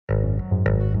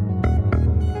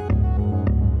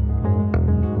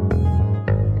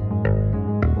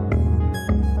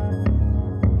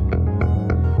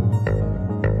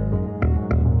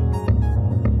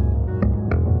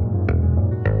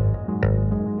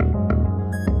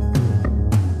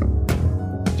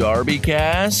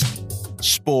DarbyCast,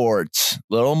 sports,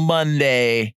 little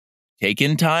Monday,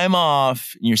 taking time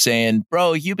off. And you're saying,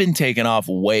 bro, you've been taking off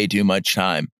way too much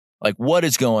time. Like, what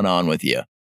is going on with you?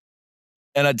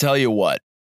 And I tell you what,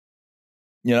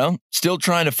 still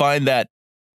trying to find that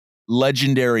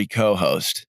legendary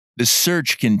co-host. The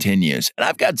search continues. And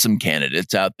I've got some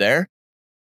candidates out there.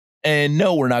 And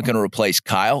no, we're not going to replace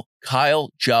Kyle.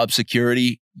 Kyle, job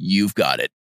security, you've got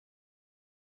it.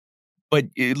 But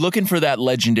you're looking for that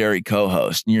legendary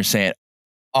co-host, and you're saying,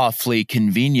 awfully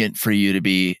convenient for you to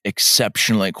be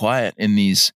exceptionally quiet in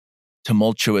these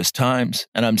tumultuous times.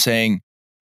 And I'm saying,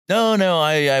 no,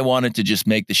 I wanted to just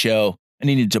make the show. I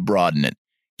needed to broaden it,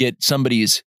 get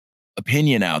somebody's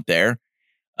opinion out there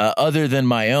other than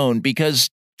my own, because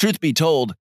truth be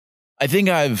told, I think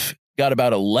I've got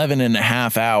about 11 and a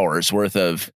half hours worth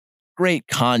of great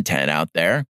content out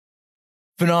there.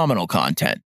 Phenomenal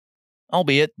content,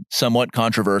 albeit somewhat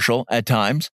controversial at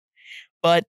times.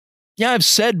 But yeah, I've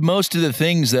said most of the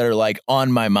things that are like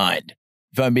on my mind,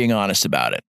 if I'm being honest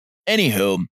about it.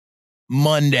 Anywho,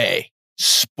 Monday,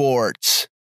 sports.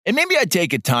 And maybe I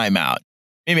take a time out.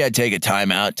 Maybe I take a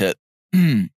time out to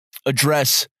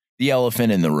address the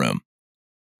elephant in the room.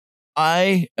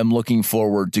 I am looking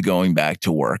forward to going back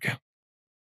to work.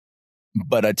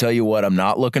 But I tell you what I'm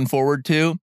not looking forward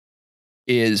to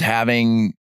is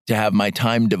having to have my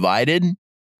time divided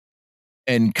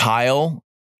and Kyle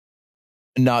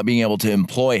not being able to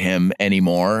employ him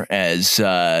anymore as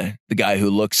the guy who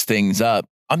looks things up.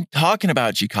 I'm talking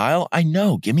about you, Kyle. I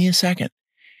know. Give me a second.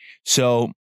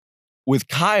 So with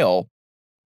Kyle's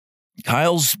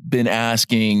been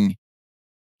asking,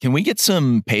 can we get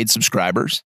some paid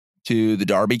subscribers to the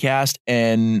DarbyCast?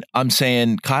 And I'm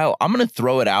saying, Kyle, I'm going to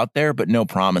throw it out there, but no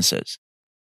promises.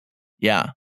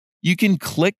 Yeah. You can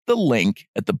click the link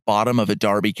at the bottom of a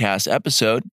DarbyCast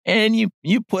episode and you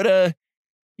put a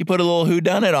little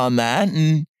whodunit on that.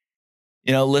 And,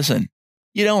 listen,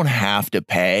 you don't have to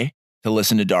pay to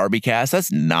listen to DarbyCast.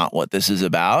 That's not what this is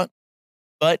about.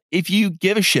 But if you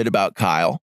give a shit about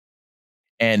Kyle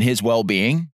and his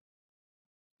well-being,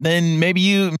 then maybe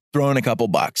you throw in a couple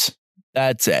bucks.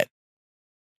 That's it.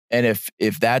 And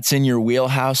if that's in your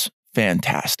wheelhouse,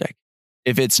 fantastic.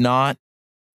 If it's not,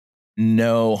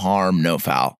 no harm, no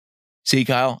foul. See,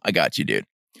 Kyle, I got you, dude.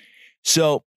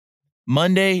 So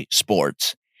Monday,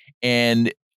 sports.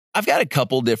 And I've got a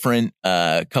couple different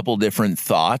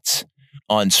thoughts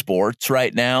on sports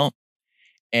right now.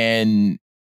 And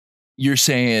you're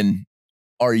saying,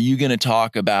 are you going to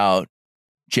talk about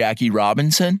Jackie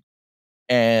Robinson?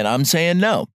 And I'm saying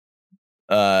no.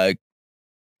 And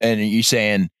you're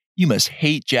saying, you must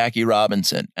hate Jackie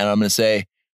Robinson. And I'm going to say,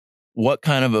 what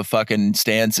kind of a fucking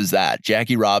stance is that?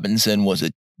 Jackie Robinson was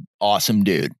an awesome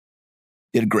dude.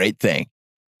 Did a great thing.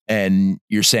 And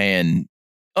you're saying,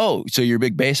 oh, so you're a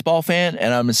big baseball fan?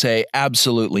 And I'm going to say,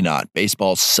 absolutely not.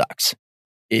 Baseball sucks.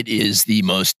 It is the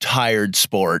most tired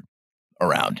sport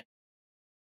around.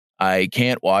 I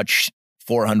can't watch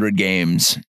 400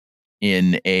 games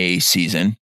in a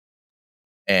season.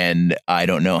 And I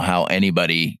don't know how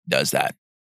anybody does that.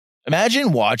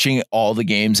 Imagine watching all the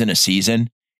games in a season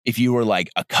if you were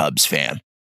like a Cubs fan.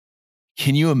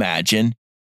 Can you imagine?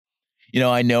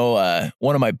 I know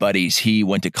one of my buddies, he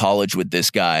went to college with this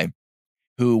guy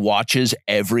who watches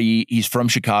he's from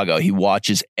Chicago. He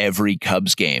watches every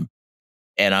Cubs game.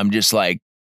 And I'm just like,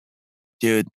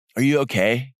 dude, are you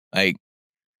okay? Like,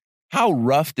 how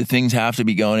rough do things have to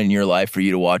be going in your life for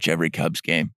you to watch every Cubs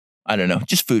game? I don't know.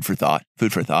 Just food for thought.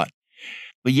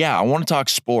 But yeah, I want to talk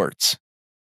sports.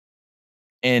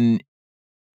 And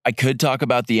I could talk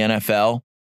about the NFL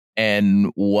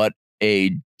and what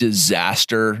a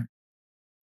disaster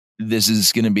this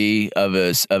is going to be of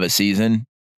a season.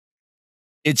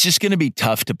 It's just going to be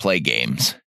tough to play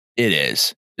games. It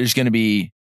is. There's going to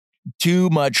be too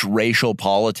much racial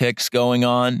politics going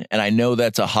on. And I know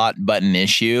that's a hot button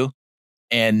issue.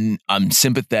 And I'm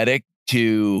sympathetic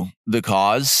to the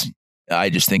cause. I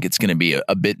just think it's going to be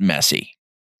a bit messy.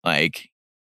 Like,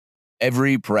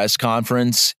 every press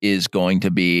conference is going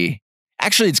to be,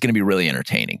 actually, it's going to be really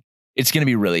entertaining. It's going to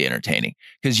be really entertaining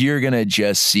because you're going to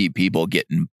just see people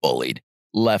getting bullied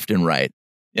left and right.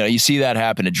 You see that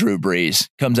happen to Drew Brees,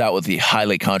 comes out with the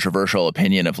highly controversial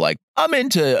opinion of like, I'm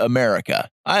into America.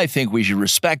 I think we should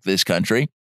respect this country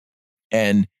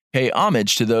and pay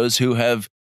homage to those who have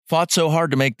fought so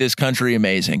hard to make this country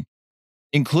amazing,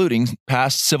 including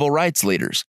past civil rights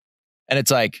leaders. And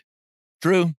it's like,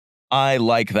 Drew, I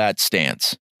like that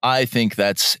stance. I think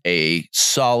that's a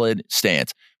solid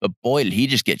stance. But boy, did he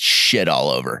just get shit all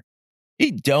over.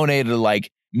 He donated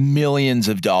like millions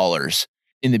of dollars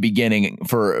in the beginning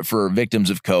for victims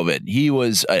of COVID. He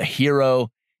was a hero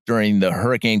during the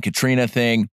Hurricane Katrina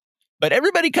thing, but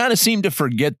everybody kind of seemed to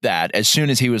forget that as soon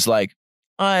as he was like,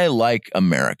 I like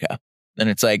America. And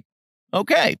it's like,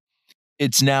 okay,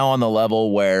 it's now on the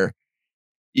level where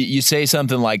you say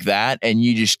something like that and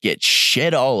you just get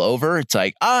shit all over. It's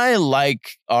like, I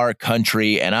like our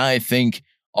country. And I think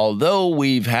although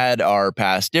we've had our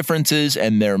past differences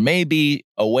and there may be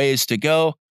a ways to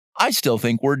go, I still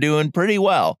think we're doing pretty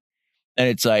well. And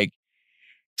it's like,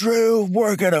 Drew,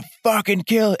 we're going to fucking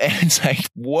kill. And it's like,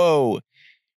 whoa,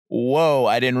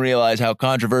 I didn't realize how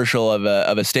controversial of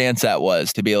a stance that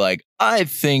was to be like, I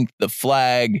think the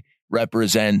flag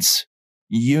represents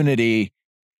unity.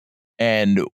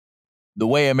 And the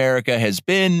way America has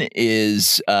been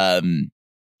is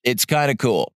it's kind of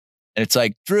cool. And it's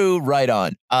like, Drew, right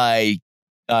on. I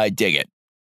dig it.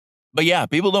 But yeah,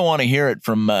 people don't want to hear it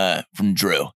from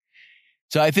Drew.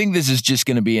 So I think this is just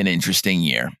going to be an interesting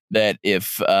year. That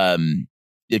if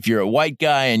you're a white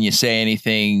guy and you say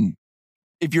anything,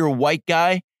 if you're a white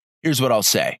guy, here's what I'll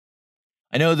say.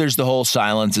 I know there's the whole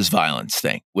silence is violence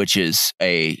thing, which is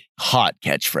a hot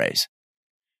catchphrase.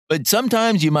 But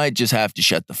sometimes you might just have to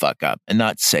shut the fuck up and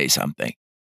not say something.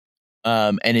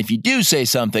 And if you do say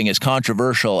something as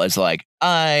controversial as like,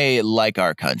 I like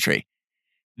our country,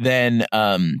 then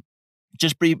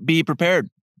just be prepared.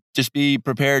 Just be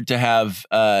prepared to have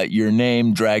your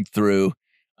name dragged through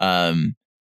a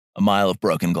mile of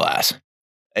broken glass.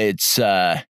 It's,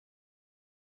 yeah,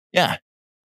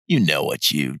 you know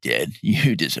what you did.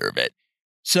 You deserve it.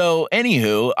 So,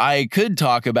 anywho, I could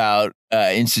talk about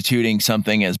instituting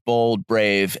something as bold,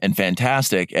 brave, and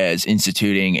fantastic as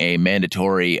instituting a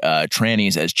mandatory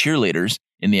trannies as cheerleaders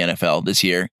in the NFL this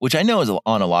year, which I know is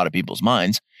on a lot of people's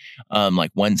minds.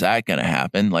 Like, when's that going to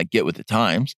happen? Like, get with the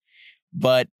times.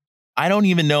 But I don't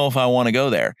even know if I want to go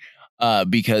there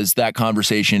because that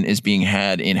conversation is being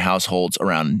had in households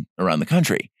around the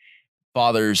country.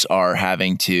 Fathers are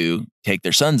having to take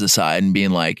their sons aside and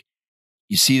being like,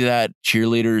 you see that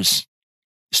cheerleader's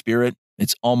spirit?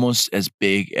 It's almost as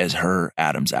big as her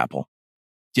Adam's apple.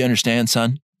 Do you understand,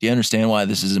 son? Do you understand why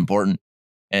this is important?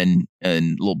 And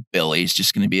little Billy's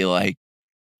just going to be like,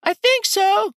 I think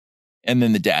so. And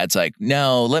then the dad's like,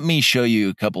 no, let me show you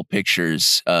a couple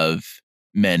pictures of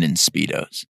men in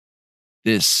Speedos.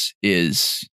 This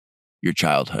is your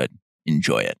childhood.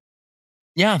 Enjoy it.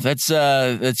 Yeah, that's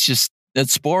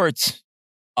sports.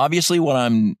 Obviously, what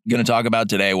I'm going to talk about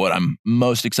today, what I'm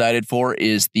most excited for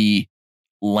is the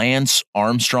Lance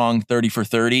Armstrong 30 for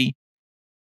 30.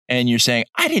 And you're saying,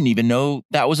 I didn't even know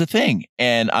that was a thing.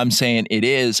 And I'm saying it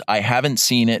is. I haven't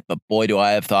seen it, but boy, do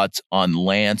I have thoughts on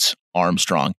Lance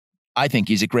Armstrong. I think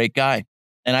he's a great guy.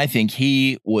 And I think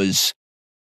he was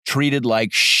treated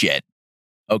like shit.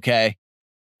 Okay.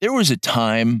 There was a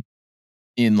time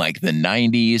in like the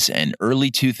 90s and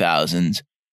early 2000s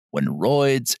when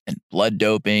roids and blood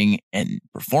doping and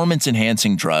performance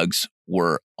enhancing drugs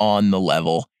were on the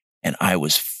level, and I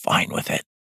was fine with it.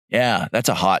 Yeah, that's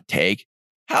a hot take.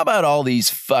 How about all these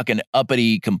fucking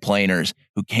uppity complainers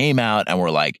who came out and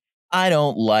were like, I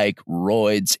don't like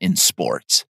roids in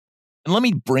sports. And let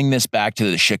me bring this back to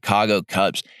the Chicago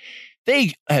Cubs.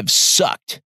 They have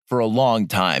sucked for a long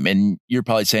time. And you're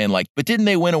probably saying like, but didn't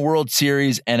they win a World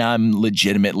Series? And I'm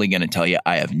legitimately going to tell you,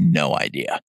 I have no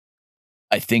idea.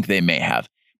 I think they may have.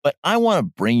 But I want to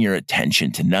bring your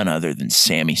attention to none other than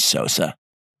Sammy Sosa.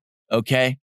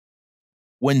 Okay?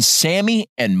 When Sammy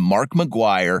and Mark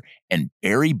McGwire and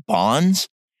Barry Bonds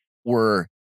were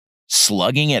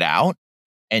slugging it out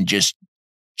and just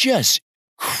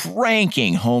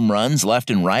cranking home runs left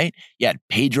and right, you had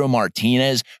Pedro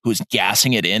Martinez, who's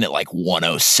gassing it in at like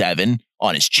 107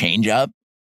 on his changeup.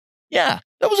 Yeah,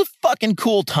 that was a fucking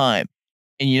cool time.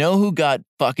 And you know who got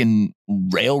fucking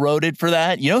railroaded for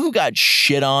that? You know who got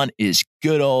shit on is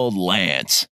good old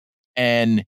Lance.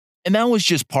 And that was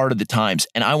just part of the times.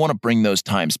 And I want to bring those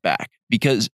times back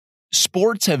because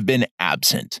sports have been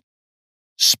absent.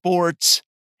 Sports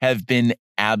have been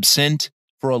absent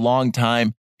for a long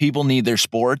time. People need their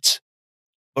sports,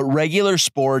 but regular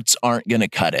sports aren't going to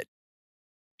cut it.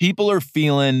 People are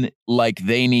feeling like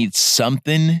they need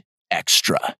something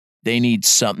extra. They need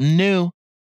something new.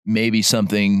 Maybe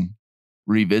something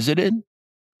revisited?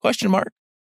 Question mark.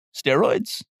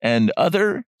 Steroids and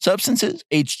other substances?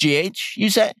 HGH, you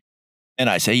say? And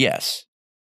I say yes.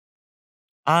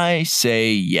 I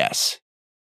say yes.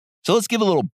 So let's give a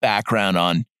little background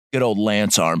on good old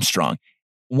Lance Armstrong.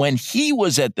 When he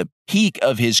was at the peak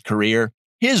of his career,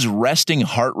 his resting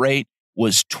heart rate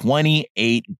was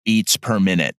 28 beats per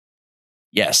minute.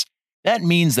 Yes, that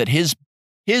means that his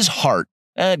heart,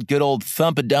 that good old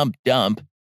thump-a-dump-dump,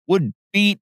 would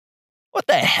beat, what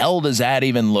the hell does that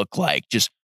even look like? Just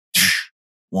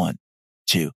 1,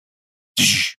 2,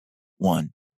 1,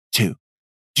 2.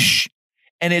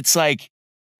 And it's like,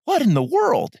 what in the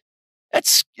world?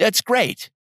 That's great.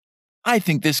 I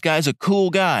think this guy's a cool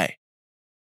guy.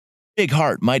 Big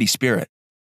heart, mighty spirit.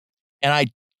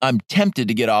 And I'm tempted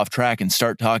to get off track and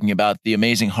start talking about the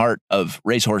amazing heart of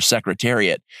Racehorse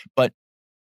Secretariat, but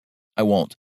I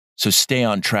won't. So stay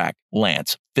on track.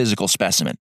 Lance, physical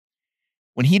specimen.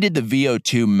 When he did the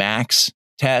VO2 max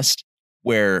test,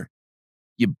 where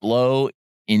you blow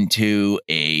into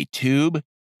a tube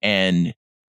and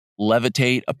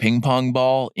levitate a ping pong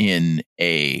ball in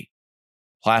a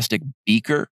plastic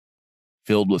beaker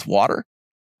filled with water,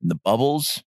 and the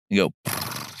bubbles, you go,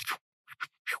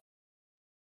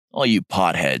 all you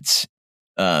potheads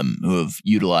who have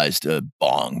utilized a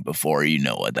bong before, you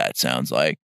know what that sounds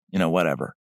like.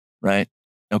 Whatever, right?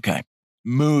 Okay,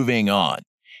 moving on.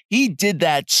 He did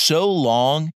that so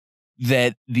long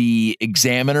that the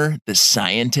examiner, the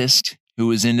scientist who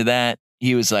was into that,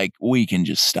 he was like, we can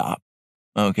just stop,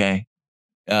 okay?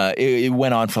 It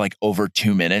went on for like over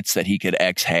 2 minutes that he could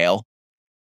exhale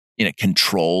in a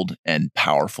controlled and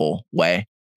powerful way.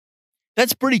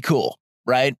 That's pretty cool,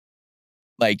 right?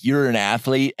 Like, you're an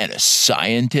athlete and a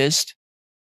scientist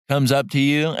comes up to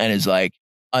you and is like,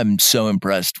 I'm so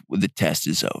impressed with the test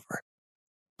is over.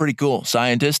 Pretty cool.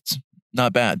 Scientists,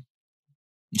 not bad.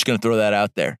 I'm just going to throw that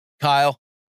out there. Kyle,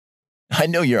 I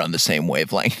know you're on the same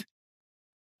wavelength.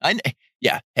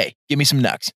 Yeah, hey, give me some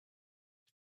nugs.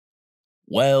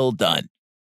 Well done.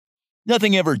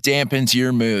 Nothing ever dampens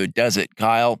your mood, does it,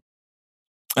 Kyle?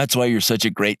 That's why you're such a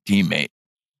great teammate.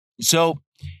 So,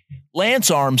 Lance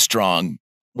Armstrong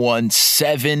won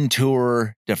 7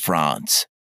 Tour de France.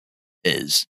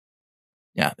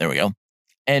 Yeah, there we go.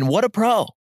 And what a pro.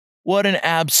 What an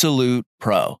absolute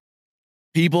pro.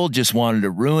 People just wanted to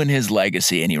ruin his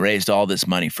legacy, and he raised all this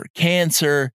money for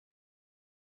cancer.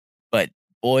 But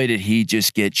boy, did he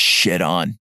just get shit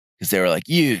on, because they were like,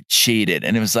 you cheated.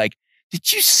 And it was like,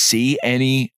 did you see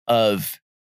any of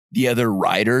the other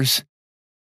riders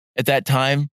at that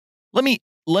time? Let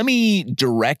me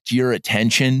direct your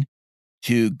attention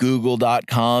to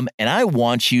google.com, and I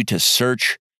want you to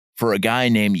search for a guy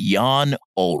named Jan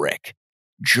Ullrich,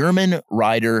 German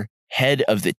rider, head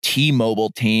of the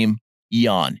T-Mobile team.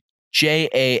 Jan,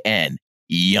 Jan,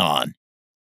 Jan.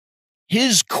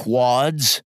 His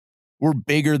quads were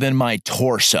bigger than my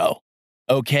torso,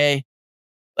 okay?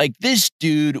 Like, this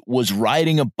dude was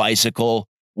riding a bicycle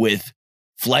with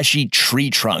fleshy tree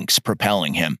trunks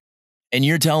propelling him. And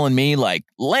you're telling me, like,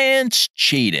 Lance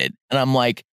cheated. And I'm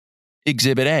like,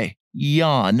 Exhibit A,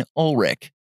 Jan Ullrich.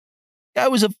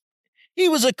 He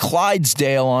was a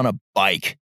Clydesdale on a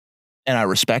bike, and I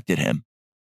respected him.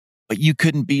 But you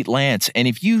couldn't beat Lance. And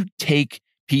if you take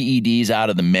PEDs out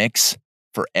of the mix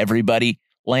for everybody,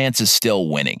 Lance is still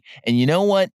winning. And you know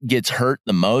what gets hurt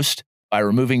the most by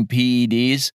removing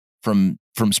PEDs from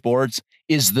sports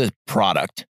is the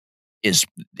product, is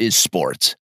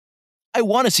sports. I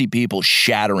want to see people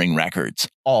shattering records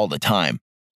all the time.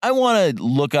 I want to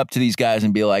look up to these guys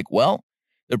and be like, well,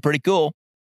 they're pretty cool.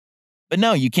 But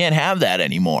no, you can't have that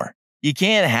anymore. You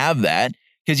can't have that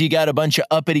because you got a bunch of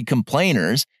uppity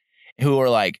complainers who are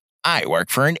like, I work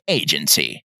for an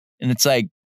agency. And it's like,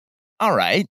 all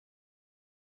right,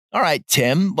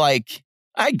 Tim, like,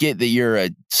 I get that you're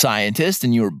a scientist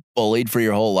and you were bullied for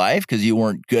your whole life because you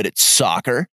weren't good at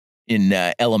soccer in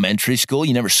elementary school.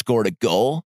 You never scored a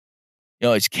goal. You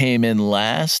always came in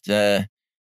last at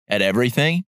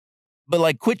everything. But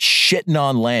like, quit shitting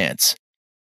on Lance.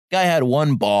 Guy had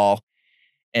one ball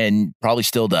and probably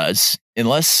still does,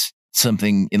 unless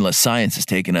science has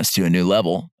taken us to a new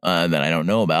level that I don't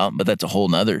know about, but that's a whole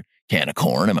nother can of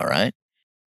corn. Am I right?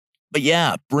 But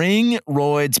yeah, bring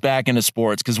roids back into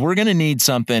sports, because we're going to need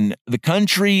something. The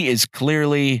country is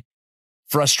clearly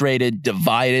frustrated,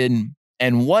 divided.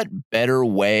 And what better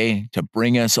way to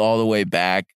bring us all the way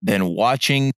back than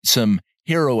watching some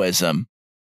heroism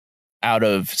out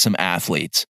of some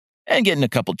athletes and getting a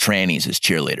couple trannies as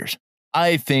cheerleaders?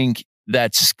 I think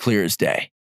that's as clear as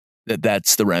day,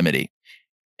 that's the remedy.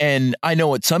 And I know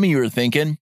what some of you are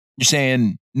thinking. You're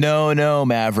saying, no,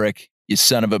 Maverick, you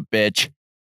son of a bitch.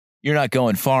 You're not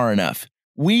going far enough.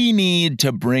 We need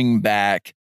to bring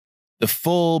back the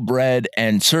full bread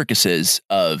and circuses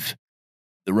of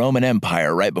the Roman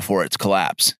Empire right before its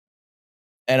collapse.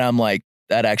 And I'm like,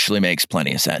 that actually makes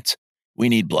plenty of sense. We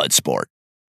need Bloodsport.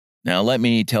 Now, let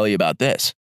me tell you about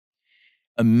this.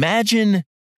 Imagine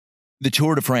the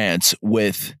Tour de France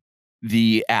with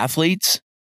the athletes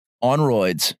on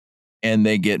roids and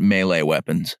they get melee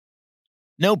weapons.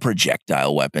 No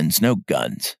projectile weapons, no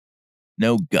guns.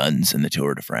 No guns in the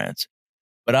Tour de France.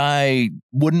 But I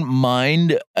wouldn't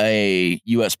mind a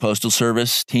U.S. Postal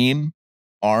Service team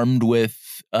armed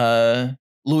with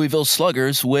Louisville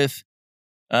Sluggers with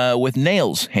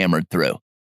nails hammered through.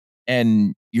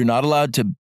 And you're not allowed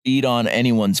to beat on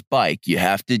anyone's bike. You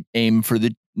have to aim for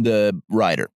the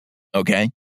rider, okay?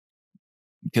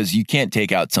 Because you can't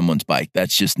take out someone's bike.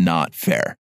 That's just not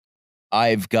fair.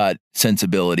 I've got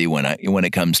sensibility when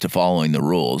it comes to following the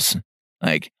rules.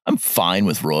 Like, I'm fine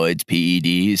with roids,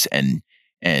 PEDs,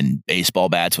 and baseball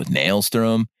bats with nails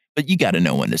through them, but you got to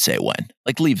know when to say when.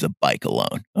 Like, leave the bike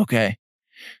alone, okay?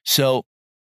 So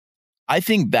I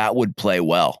think that would play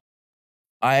well.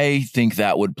 Is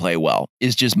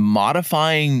just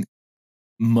modifying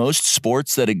most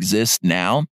sports that exist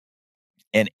now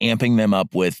and amping them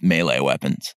up with melee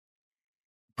weapons.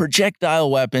 Projectile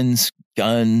weapons,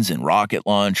 guns and rocket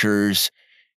launchers,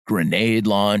 grenade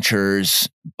launchers,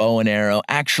 bow and arrow.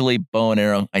 Actually, bow and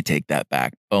arrow, I take that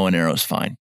back. Bow and arrow is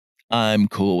fine. I'm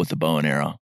cool with the bow and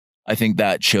arrow. I think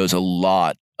that shows a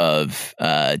lot of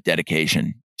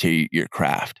dedication to your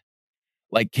craft.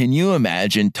 Like, can you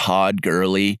imagine Todd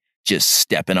Gurley just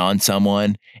stepping on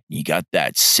someone? You got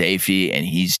that safety and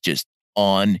he's just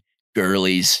on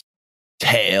Gurley's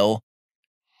tail.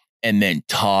 And then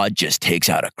Todd just takes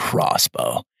out a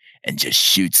crossbow and just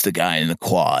shoots the guy in the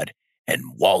quad and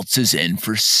waltzes in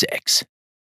for 6.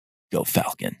 Go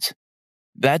Falcons.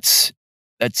 That's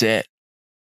it.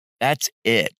 That's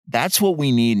it. That's what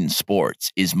we need in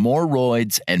sports is more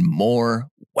roids and more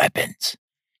weapons.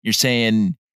 You're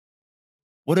saying,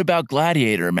 what about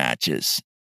gladiator matches?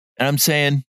 And I'm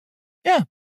saying, yeah,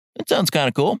 that sounds kind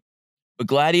of cool. But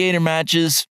gladiator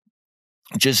matches,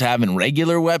 just having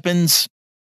regular weapons,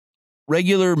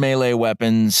 regular melee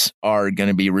weapons are going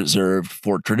to be reserved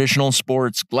for traditional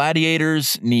sports.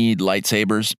 Gladiators need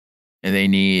lightsabers and they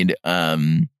need,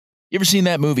 you ever seen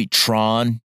that movie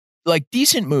Tron? Like,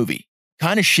 decent movie,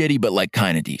 kind of shitty, but like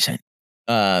kind of decent.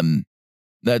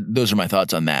 Those are my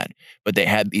thoughts on that. But they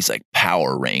had these like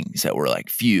power rings that were like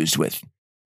fused with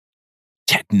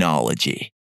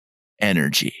technology,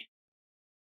 energy,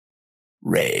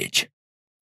 rage.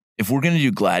 If we're going to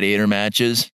do gladiator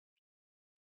matches,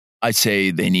 I say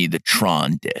they need the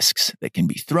Tron discs that can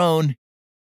be thrown,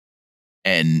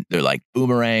 and they're like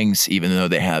boomerangs, even though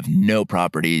they have no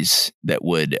properties that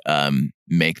would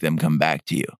make them come back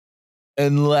to you,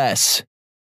 unless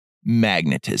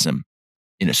magnetism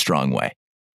in a strong way.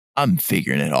 I'm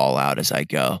figuring it all out as I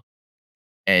go.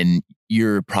 And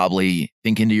you're probably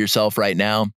thinking to yourself right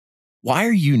now, why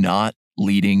are you not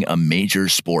leading a major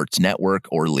sports network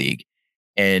or league?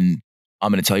 And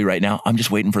I'm going to tell you right now, I'm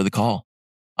just waiting for the call.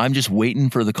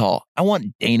 I want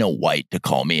Dana White to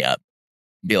call me up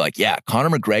and be like, yeah,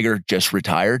 Conor McGregor just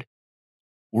retired.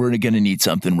 We're going to need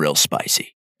something real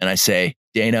spicy. And I say,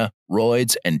 Dana,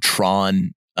 roids and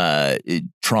Tron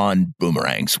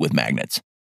boomerangs with magnets.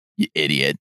 You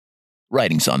idiot.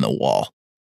 Writing's on the wall.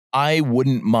 I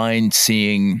wouldn't mind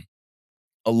seeing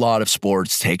a lot of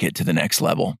sports take it to the next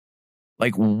level.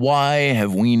 Like, why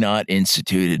have we not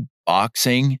instituted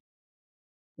boxing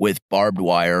with barbed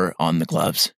wire on the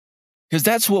gloves? Because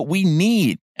that's what we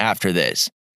need after this.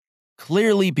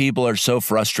 Clearly, people are so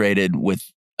frustrated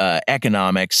with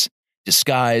economics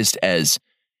disguised as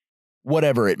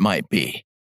whatever it might be.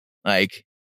 Like,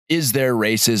 is there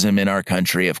racism in our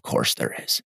country? Of course there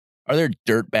is. Are there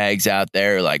dirtbags out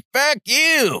there like, fuck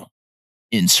you?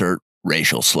 Insert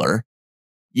racial slur.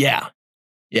 Yeah.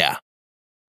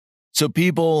 So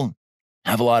people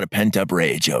have a lot of pent up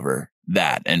rage over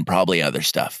that and probably other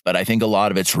stuff. But I think a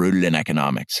lot of it's rooted in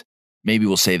economics. Maybe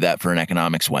we'll save that for an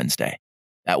Economics Wednesday.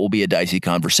 That will be a dicey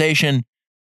conversation.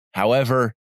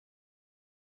 However,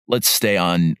 let's stay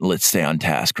on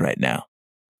task right now.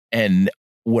 And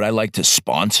would I like to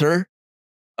sponsor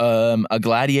a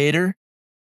gladiator?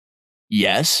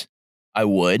 Yes, I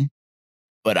would.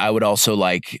 But I would also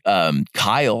like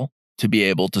Kyle to be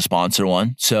able to sponsor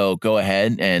one. So go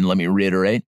ahead and let me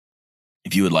reiterate.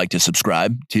 If you would like to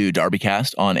subscribe to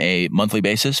DarbyCast on a monthly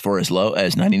basis for as low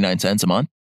as 99 cents a month,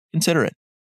 consider it.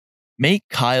 Make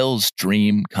Kyle's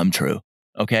dream come true.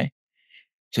 Okay?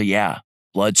 So yeah,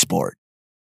 Bloodsport.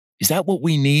 Is that what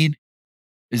we need?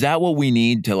 Is that what we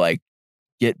need to like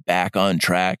get back on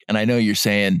track? And I know you're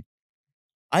saying,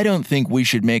 I don't think we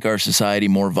should make our society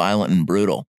more violent and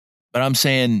brutal. But I'm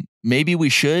saying maybe we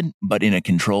should, but in a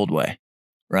controlled way.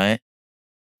 Right?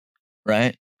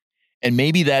 And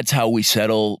maybe that's how we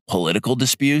settle political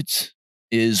disputes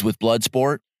is with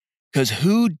Bloodsport. Because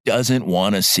who doesn't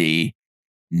want to see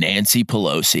Nancy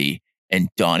Pelosi and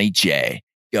Donnie J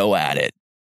go at it?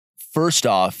 First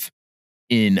off,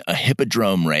 in a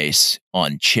hippodrome race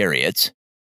on chariots.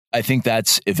 I think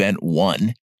that's event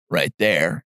 1 right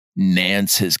there.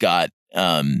 Nance has got,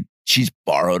 she's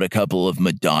borrowed a couple of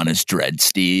Madonna's dread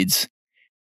steeds.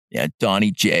 Yeah,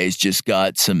 Donnie J's just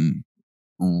got some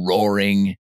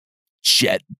roaring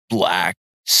jet black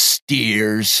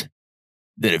steers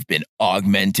that have been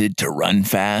augmented to run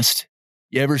fast.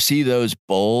 You ever see those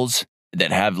bulls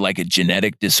that have like a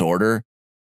genetic disorder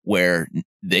where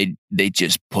they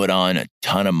just put on a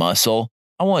ton of muscle?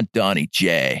 I want Donnie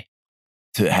J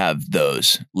to have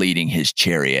those leading his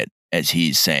chariot as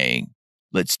he's saying,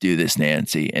 let's do this,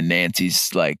 Nancy. And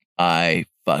Nancy's like, I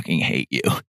fucking hate you.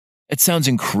 It sounds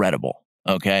incredible.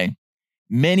 Okay.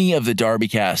 Many of the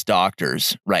DarbyCast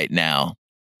doctors right now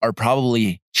are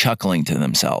probably chuckling to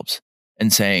themselves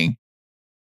and saying,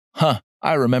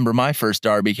 I remember my first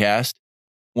DarbyCast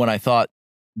when I thought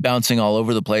bouncing all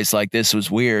over the place like this was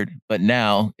weird, but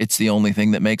now it's the only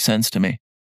thing that makes sense to me.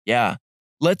 Yeah,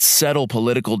 let's settle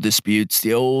political disputes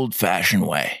the old-fashioned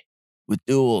way with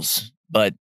duels,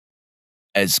 but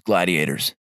as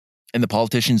gladiators. And the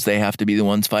politicians, they have to be the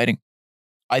ones fighting.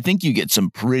 I think you get some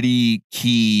pretty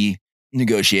key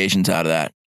negotiations out of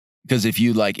that. Because if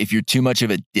you're too much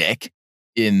of a dick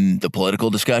in the political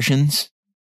discussions,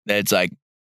 it's like,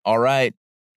 all right,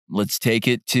 let's take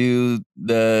it to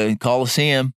the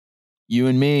Coliseum. You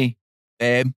and me,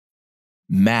 babe.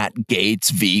 Matt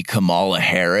Gaetz v. Kamala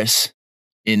Harris.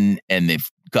 And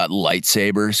they've got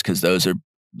lightsabers because those are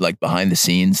like behind the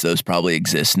scenes. Those probably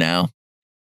exist now.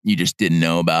 You just didn't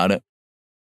know about it.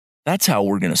 That's how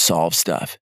we're going to solve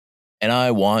stuff. And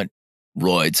I want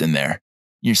roids in there.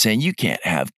 You're saying you can't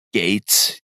have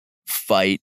Gaetz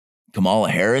fight Kamala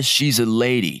Harris. She's a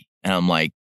lady. And I'm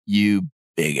like, you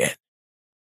bigot.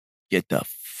 Get the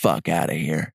fuck out of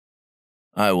here.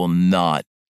 I will not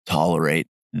tolerate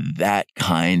that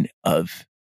kind of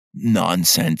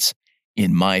nonsense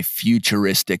in my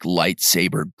futuristic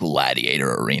lightsaber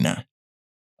gladiator arena.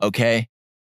 Okay?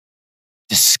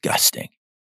 Disgusting.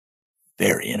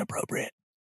 Very inappropriate.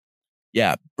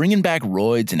 Yeah, bringing back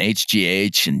roids and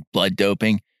HGH and blood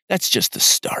doping, that's just the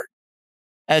start.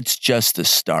 That's just the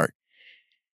start.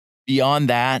 Beyond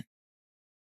that,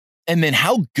 and then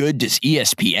how good does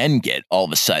ESPN get all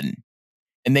of a sudden?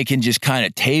 And they can just kind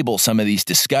of table some of these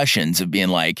discussions of being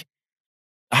like,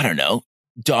 I don't know,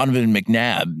 Donovan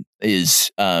McNabb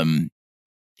is,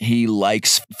 he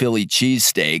likes Philly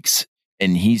cheesesteaks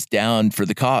and he's down for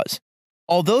the cause.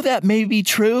 Although that may be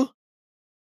true,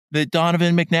 that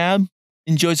Donovan McNabb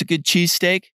enjoys a good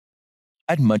cheesesteak,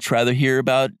 I'd much rather hear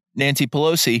about Nancy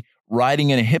Pelosi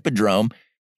riding in a hippodrome,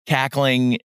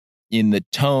 cackling in the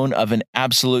tone of an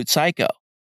absolute psycho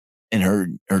and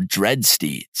her dread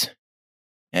steeds.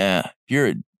 Yeah,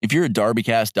 if you're a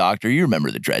DarbyCast doctor, you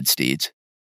remember the dread steeds.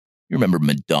 You remember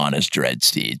Madonna's dread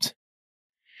steeds.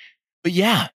 But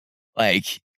yeah,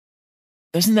 like,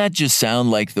 doesn't that just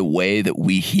sound like the way that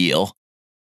we heal,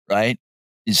 right?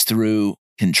 Is through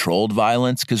controlled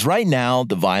violence? Because right now,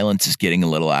 the violence is getting a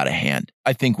little out of hand.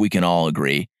 I think we can all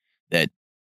agree that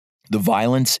the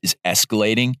violence is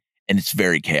escalating and it's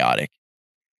very chaotic.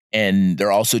 And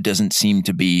there also doesn't seem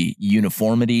to be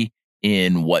uniformity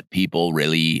in what people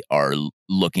really are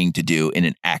looking to do in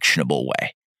an actionable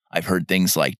way. I've heard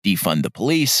things like defund the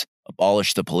police,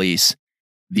 abolish the police.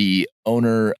 The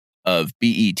owner of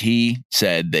BET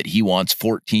said that he wants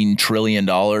 $14 trillion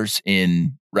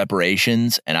in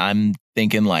reparations. And I'm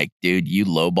thinking like, dude, you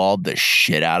lowballed the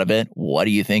shit out of it. What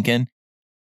are you thinking?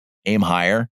 Aim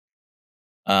higher.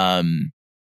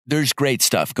 There's great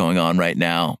stuff going on right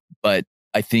now, but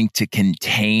I think to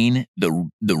contain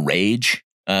the rage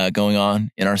going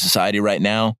on in our society right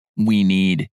now, we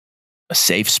need a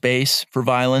safe space for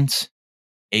violence,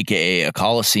 aka a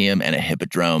coliseum and a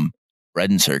hippodrome, bread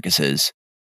and circuses.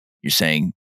 You're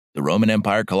saying the Roman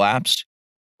Empire collapsed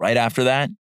right after that,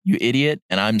 you idiot.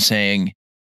 And I'm saying,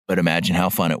 but imagine how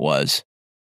fun it was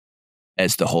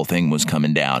as the whole thing was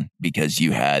coming down because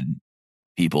you had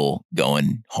people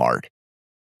going hard,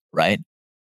 right?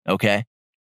 Okay.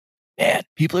 Man,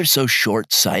 people are so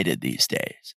short-sighted these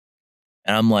days.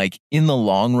 And I'm like, in the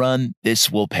long run, this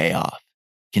will pay off.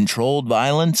 Controlled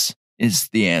violence is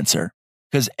the answer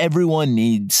because they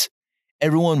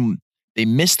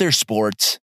miss their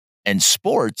sports, and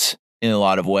sports in a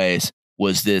lot of ways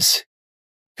was this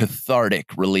cathartic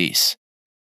release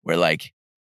where, like,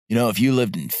 you know, if you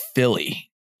lived in Philly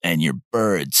and your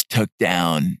Birds took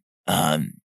down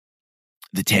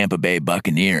the Tampa Bay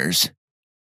Buccaneers,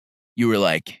 you were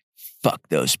like, fuck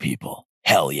those people.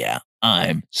 Hell yeah,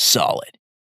 I'm solid.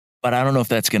 But I don't know if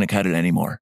that's going to cut it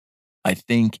anymore. I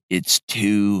think it's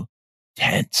too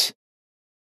tense.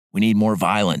 We need more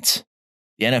violence.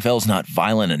 The NFL's not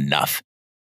violent enough.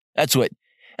 That's what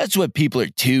people are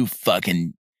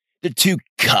they're too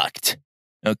cucked.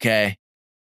 Okay.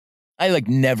 I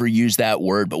never use that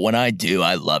word, but when I do,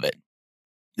 I love it.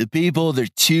 The people, they're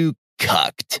too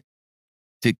cucked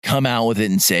to come out with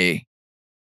it and say,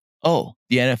 oh,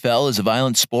 the NFL is a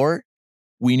violent sport.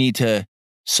 We need to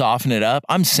soften it up.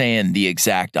 I'm saying the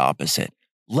exact opposite.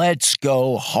 Let's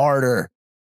go harder.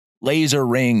 Laser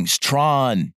rings,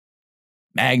 Tron,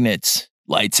 magnets,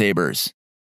 lightsabers,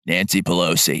 Nancy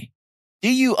Pelosi.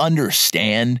 Do you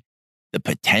understand the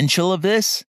potential of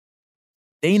this?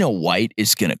 Dana White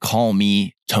is going to call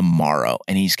me tomorrow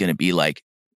and he's going to be like,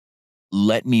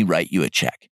 let me write you a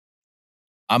check.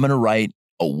 I'm going to write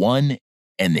a 1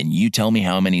 and then you tell me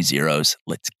how many zeros.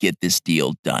 Let's get this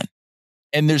deal done.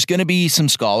 And there's going to be some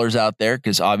scholars out there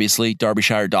because obviously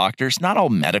Derbyshire doctors, not all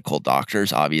medical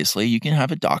doctors, obviously. You can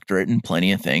have a doctorate in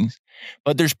plenty of things.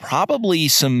 But there's probably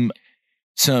some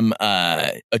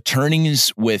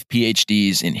attorneys with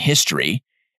PhDs in history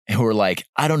who are like,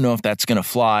 I don't know if that's going to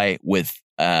fly with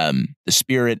the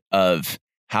spirit of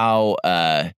how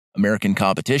American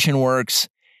competition works,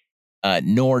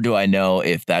 nor do I know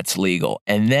if that's legal.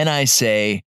 And then I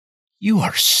say, you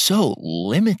are so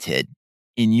limited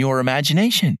in your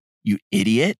imagination, you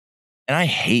idiot. And I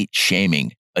hate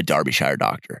shaming a Derbyshire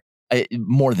doctor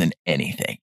more than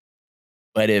anything.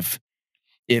 But if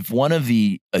one of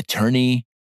the attorney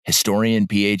historian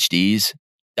PhDs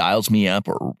dials me up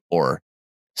or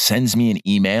sends me an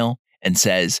email and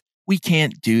says, we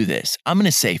can't do this, I'm going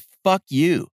to say, fuck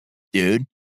you, dude.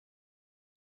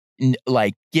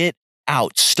 Get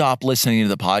out. Stop listening to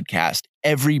the podcast.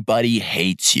 Everybody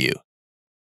hates you.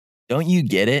 Don't you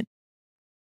get it?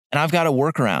 And I've got a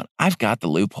workaround. I've got the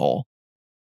loophole.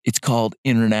 It's called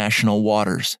international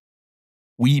waters.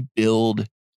 We build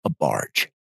a barge,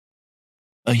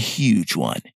 a huge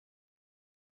one.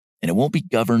 And it won't be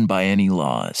governed by any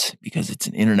laws because it's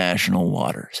in international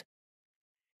waters.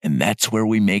 And that's where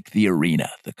we make the arena,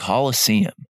 the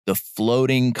Coliseum, the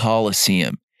floating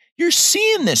Coliseum. You're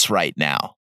seeing this right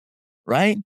now,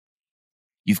 right?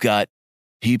 You've got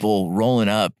people rolling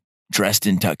up dressed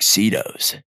in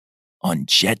tuxedos on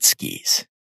jet skis.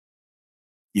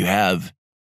 You have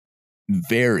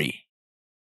very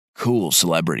cool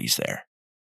celebrities there.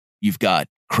 You've got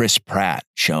Chris Pratt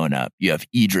showing up. You have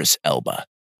Idris Elba.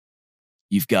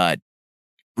 You've got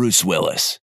Bruce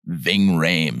Willis, Ving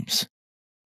Rhames.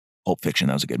 Pulp Fiction,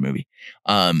 that was a good movie.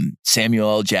 Samuel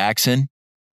L. Jackson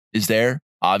is there,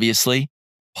 obviously,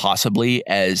 possibly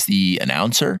as the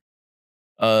announcer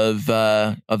of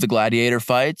the gladiator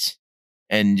fights,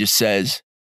 and just says,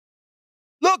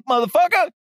 look, motherfucker.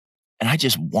 And I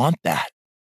just want that.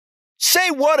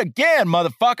 Say what again,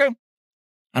 motherfucker?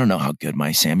 I don't know how good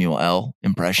my Samuel L.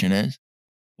 impression is,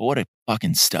 but what a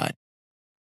fucking stud.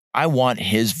 I want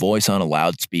his voice on a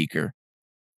loudspeaker,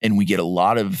 and we get a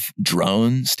lot of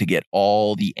drones to get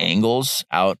all the angles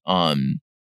out on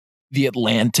the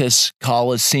Atlantis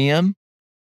Coliseum.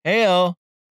 Heyo.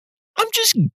 I'm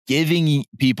just giving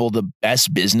people the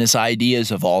best business ideas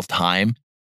of all time.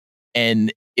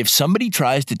 And if somebody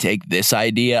tries to take this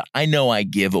idea, I know I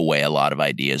give away a lot of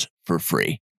ideas for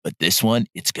free, but this one,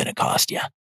 it's going to cost you.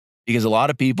 Because a lot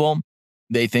of people,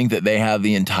 they think that they have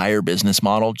the entire business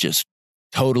model just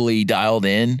totally dialed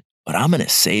in, but I'm going to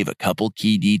save a couple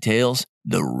key details,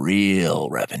 the real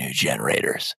revenue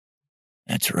generators.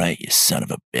 That's right, you son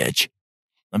of a bitch.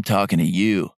 I'm talking to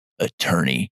you,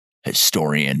 attorney,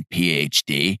 historian,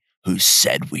 PhD, who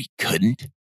said we couldn't.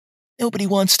 Nobody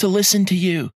wants to listen to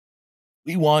you.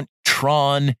 We want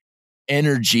Tron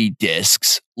energy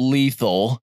discs,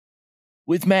 lethal,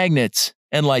 with magnets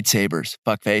and lightsabers,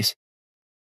 fuckface.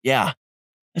 Yeah,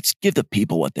 let's give the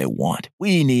people what they want.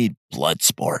 We need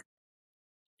Bloodsport.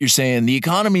 You're saying the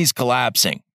economy's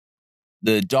collapsing.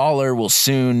 The dollar will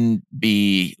soon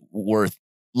be worth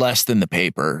less than the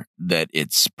paper that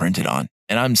it's printed on.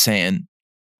 And I'm saying,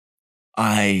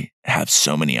 I have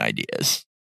so many ideas.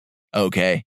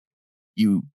 Okay?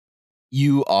 You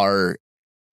are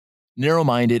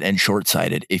narrow-minded and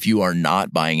short-sighted if you are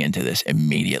not buying into this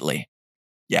immediately.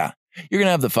 Yeah. You're going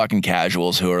to have the fucking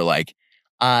casuals who are like,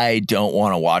 I don't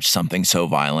want to watch something so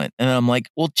violent. And I'm like,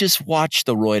 well, just watch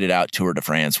the roided out Tour de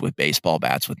France with baseball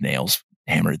bats with nails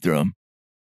hammered through them.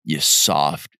 You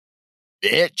soft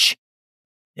bitch.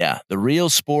 Yeah. The real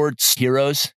sports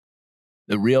heroes,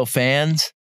 the real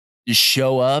fans, just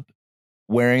show up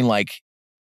wearing like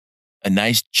a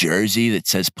nice jersey that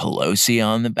says Pelosi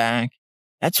on the back.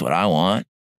 That's what I want.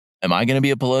 Am I going to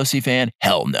be a Pelosi fan?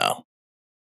 Hell no.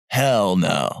 Hell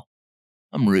no.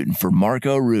 I'm rooting for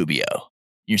Marco Rubio.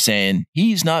 You're saying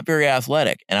he's not very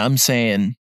athletic. And I'm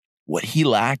saying what he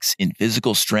lacks in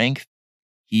physical strength,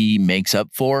 he makes up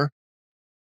for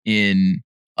in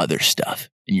other stuff.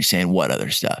 And you're saying, what other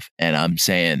stuff? And I'm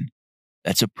saying,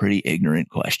 that's a pretty ignorant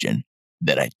question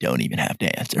that I don't even have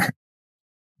to answer.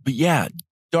 But yeah,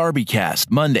 DarbyCast,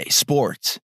 Monday,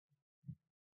 sports.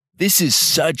 This is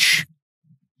such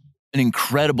an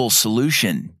incredible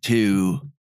solution to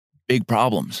big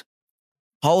problems.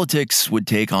 Politics would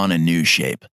take on a new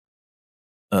shape,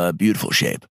 a beautiful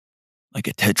shape, like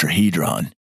a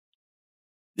tetrahedron.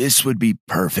 This would be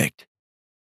perfect.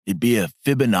 It'd be a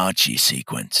Fibonacci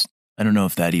sequence. I don't know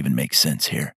if that even makes sense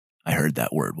here. I heard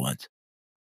that word once.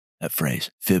 That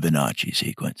phrase, Fibonacci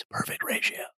sequence, perfect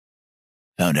ratio.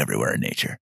 Found everywhere in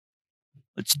nature.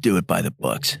 Let's do it by the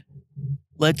books.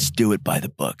 Let's do it by the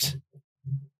books.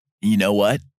 You know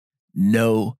what?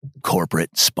 No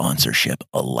corporate sponsorship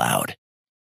allowed.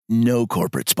 No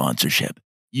corporate sponsorship.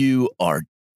 You are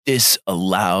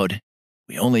disallowed.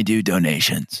 We only do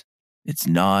donations. It's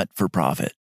not for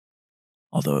profit,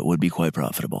 although it would be quite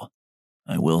profitable.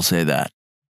 I will say that.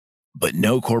 But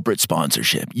no corporate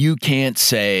sponsorship. You can't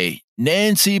say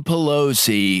Nancy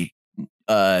Pelosi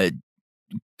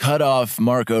cut off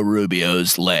Marco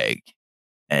Rubio's leg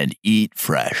and eat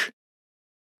fresh.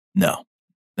 No,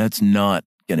 that's not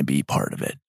going to be part of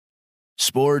it.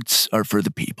 Sports are for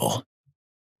the people.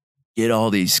 Get all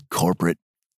these corporate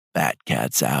fat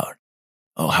cats out.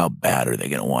 Oh, how bad are they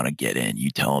going to want to get in?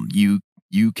 You tell them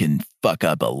you can fuck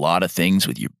up a lot of things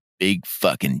with your big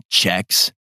fucking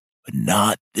checks, but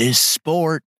not this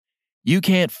sport. You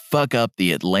can't fuck up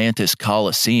the Atlantis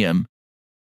Coliseum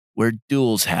where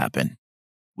duels happen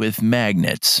with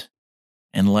magnets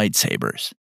and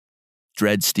lightsabers,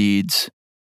 dread steeds,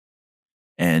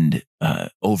 and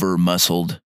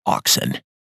over-muscled oxen.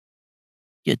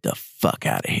 Get the fuck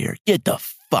out of here. Get the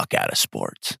fuck out of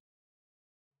sports.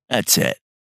 That's it.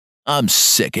 I'm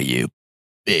sick of you,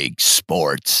 big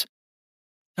sports.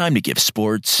 Time to give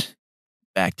sports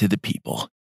back to the people.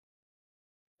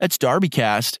 That's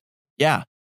DarbyCast. Yeah,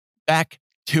 back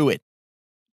to it.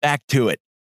 Back to it.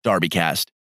 DarbyCast.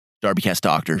 DarbyCast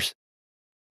doctors.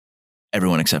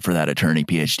 Everyone except for that attorney,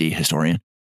 PhD, historian.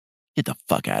 Get the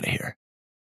fuck out of here.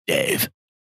 Dave.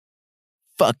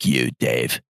 Fuck you,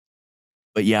 Dave.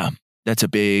 But yeah, that's a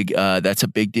big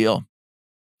deal.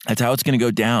 That's how it's going to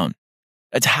go down.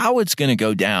 That's how it's going to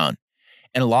go down.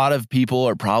 And a lot of people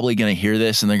are probably going to hear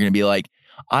this and they're going to be like,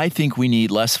 I think we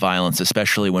need less violence,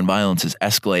 especially when violence is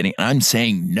escalating. And I'm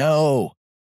saying no.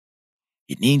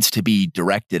 It needs to be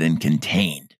directed and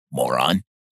contained, moron.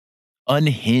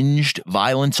 Unhinged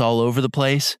violence all over the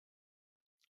place.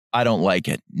 I don't like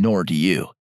it, nor do you.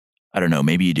 I don't know,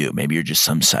 maybe you do. Maybe you're just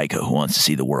some psycho who wants to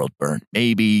see the world burn.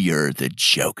 Maybe you're the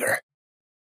Joker.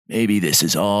 Maybe this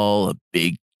is all a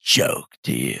big joke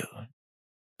to you.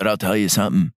 But I'll tell you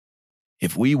something.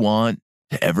 If we want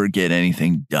to ever get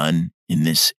anything done in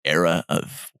this era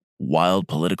of wild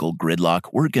political gridlock,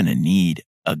 we're going to need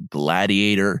a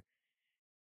gladiator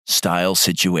style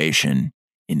situation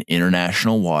in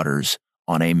international waters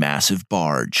on a massive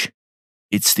barge.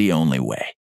 It's the only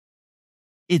way.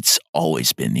 It's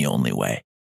always been the only way.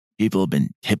 People have been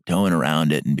tiptoeing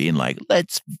around it and being like,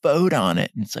 let's vote on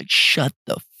it. And it's like, shut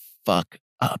the fuck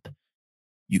up,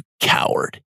 you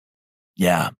coward.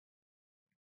 Yeah.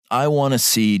 I want to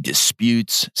see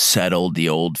disputes settled the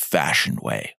old-fashioned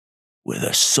way, with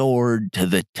a sword to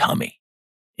the tummy.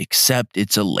 Except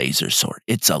it's a laser sword.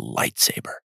 It's a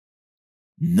lightsaber.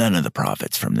 None of the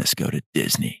profits from this go to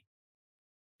Disney.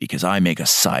 Because I make a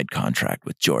side contract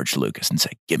with George Lucas and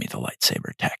say, give me the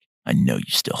lightsaber tech. I know you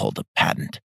still hold a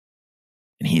patent.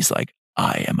 And he's like,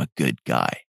 I am a good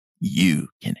guy. You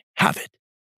can have it.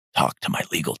 Talk to my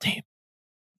legal team.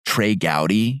 Trey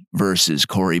Gowdy versus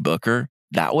Cory Booker.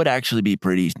 That would actually be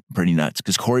pretty nuts.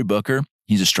 Because Cory Booker,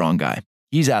 he's a strong guy.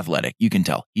 He's athletic. You can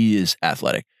tell. He is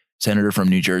athletic. Senator from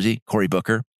New Jersey, Cory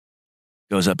Booker,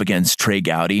 goes up against Trey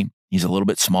Gowdy. He's a little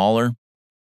bit smaller.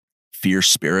 Fierce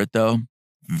spirit, though.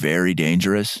 Very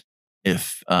dangerous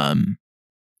if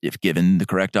given the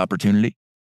correct opportunity.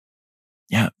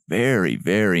 Yeah, very,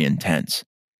 very intense.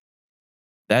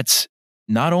 That's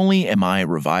not only am I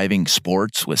reviving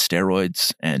sports with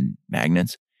steroids and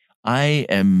magnets, I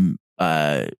am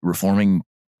reforming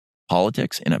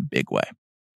politics in a big way.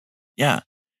 Yeah.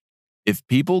 If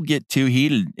people get too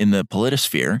heated in the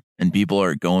politosphere and people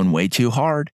are going way too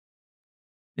hard,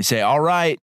 they say, all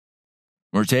right,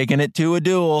 we're taking it to a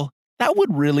duel. That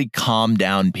would really calm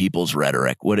down people's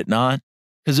rhetoric, would it not?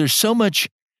 Because there's so much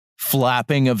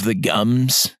flapping of the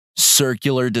gums,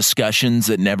 circular discussions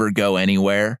that never go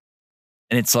anywhere.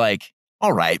 And it's like,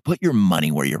 all right, put your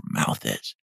money where your mouth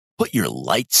is. Put your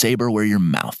lightsaber where your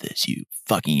mouth is, you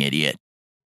fucking idiot.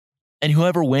 And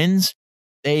whoever wins,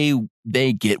 they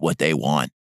get what they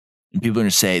want. And people are going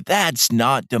to say, that's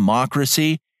not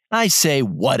democracy. I say,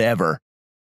 whatever.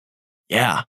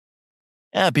 Yeah.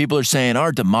 Yeah, people are saying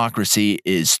our democracy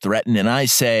is threatened. And I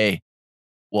say,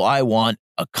 well, I want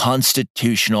a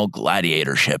constitutional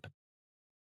gladiatorship.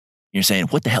 You're saying,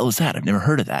 what the hell is that? I've never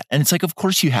heard of that. And it's like, of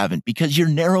course you haven't, because you're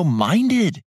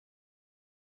narrow-minded.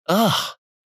 Ugh.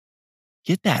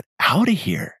 Get that out of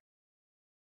here.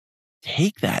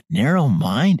 Take that narrow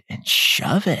mind and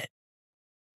shove it.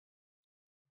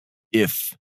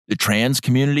 If the trans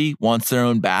community wants their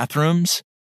own bathrooms,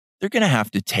 they're going to have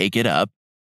to take it up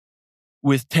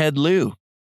with Ted Lieu,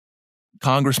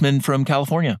 congressman from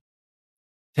California.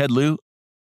 Ted Lieu,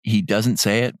 he doesn't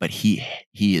say it, but he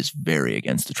is very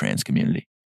against the trans community.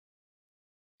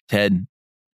 Ted,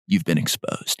 you've been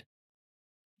exposed.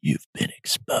 You've been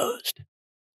exposed.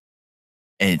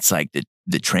 And it's like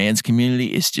the trans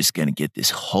community is just going to get this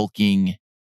hulking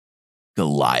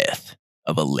Goliath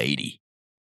of a lady.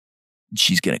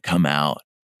 She's going to come out,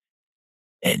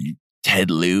 and Ted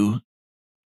Lieu,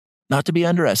 not to be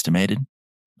underestimated,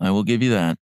 I will give you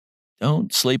that.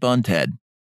 Don't sleep on Ted.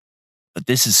 But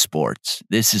this is sports.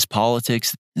 This is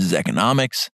politics. This is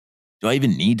economics. Do I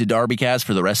even need to DarbyCast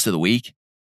for the rest of the week?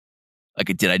 Like,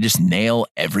 did I just nail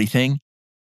everything?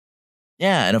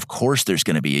 Yeah, and of course there's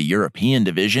going to be a European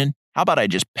division. How about I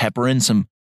just pepper in some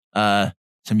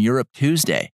Europe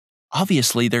Tuesday?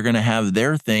 Obviously, they're going to have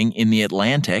their thing in the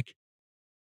Atlantic.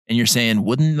 And you're saying,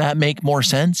 wouldn't that make more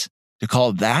sense to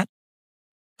call that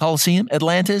Coliseum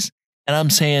Atlantis? And I'm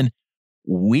saying,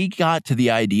 we got to the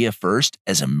idea first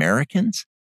as Americans,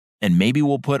 and maybe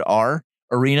we'll put our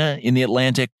arena in the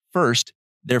Atlantic first,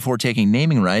 therefore taking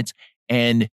naming rights.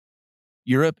 And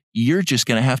Europe, you're just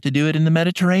going to have to do it in the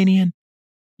Mediterranean.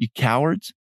 You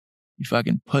cowards. You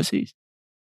fucking pussies.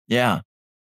 Yeah.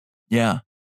 Yeah.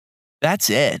 That's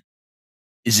it.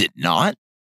 Is it not?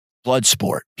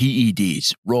 Bloodsport,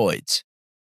 PEDs, roids,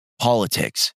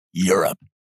 politics, Europe,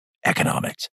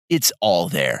 economics. It's all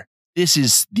there. This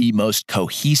is the most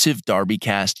cohesive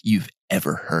DarbyCast you've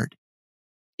ever heard.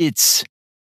 It's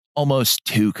almost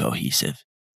too cohesive.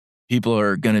 People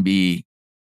are going to be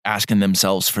asking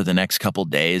themselves for the next couple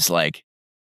days, like,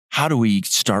 how do we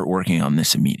start working on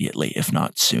this immediately, if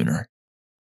not sooner?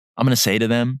 I'm going to say to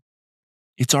them,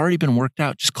 it's already been worked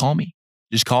out. Just call me.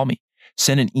 Just call me.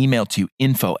 Send an email to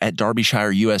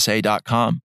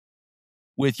info@DarbyShireUSA.com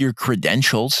with your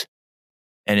credentials.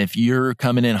 And if you're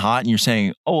coming in hot and you're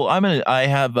saying, oh, I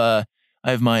have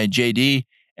my JD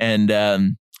and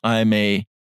I'm a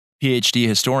PhD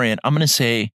historian, I'm going to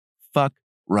say, fuck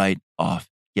right off.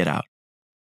 Get out.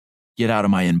 Get out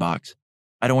of my inbox.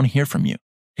 I don't want to hear from you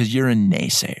because you're a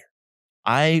naysayer.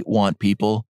 I want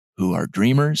people who are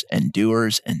dreamers and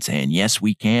doers and saying, yes,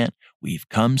 we can. We've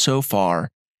come so far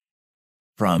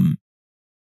from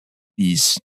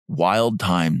these wild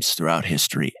times throughout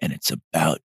history, and it's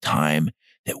about time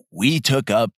that we took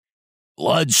up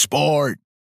Bloodsport.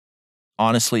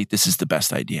 Honestly, this is the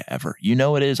best idea ever. You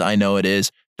know it is. I know it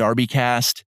is.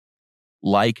 DarbyCast,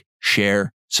 like,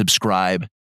 share, subscribe,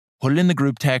 put it in the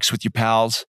group text with your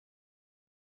pals.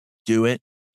 Do it.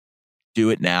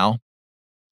 Do it now.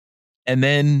 And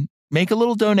then make a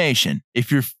little donation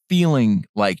if you're feeling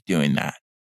like doing that.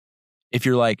 If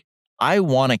you're like, I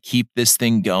want to keep this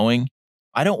thing going.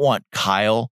 I don't want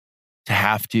Kyle to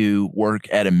have to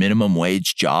work at a minimum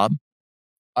wage job.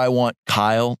 I want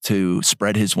Kyle to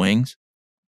spread his wings.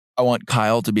 I want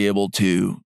Kyle to be able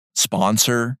to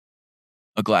sponsor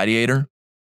a gladiator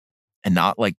and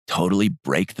not like totally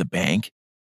break the bank.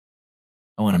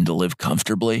 I want him to live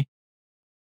comfortably.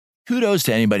 Kudos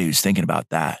to anybody who's thinking about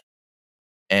that.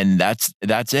 And that's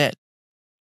it.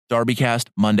 DarbyCast,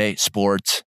 Monday,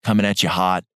 sports, coming at you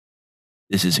hot.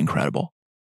 This is incredible.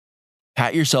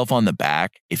 Pat yourself on the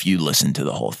back if you listen to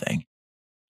the whole thing.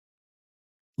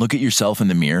 Look at yourself in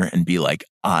the mirror and be like,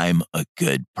 I'm a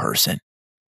good person.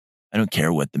 I don't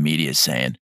care what the media is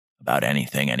saying about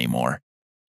anything anymore,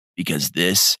 because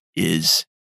this is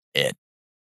it.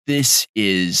 This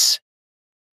is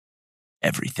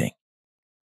everything.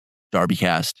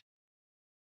 DarbyCast.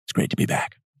 It's great to be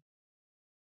back.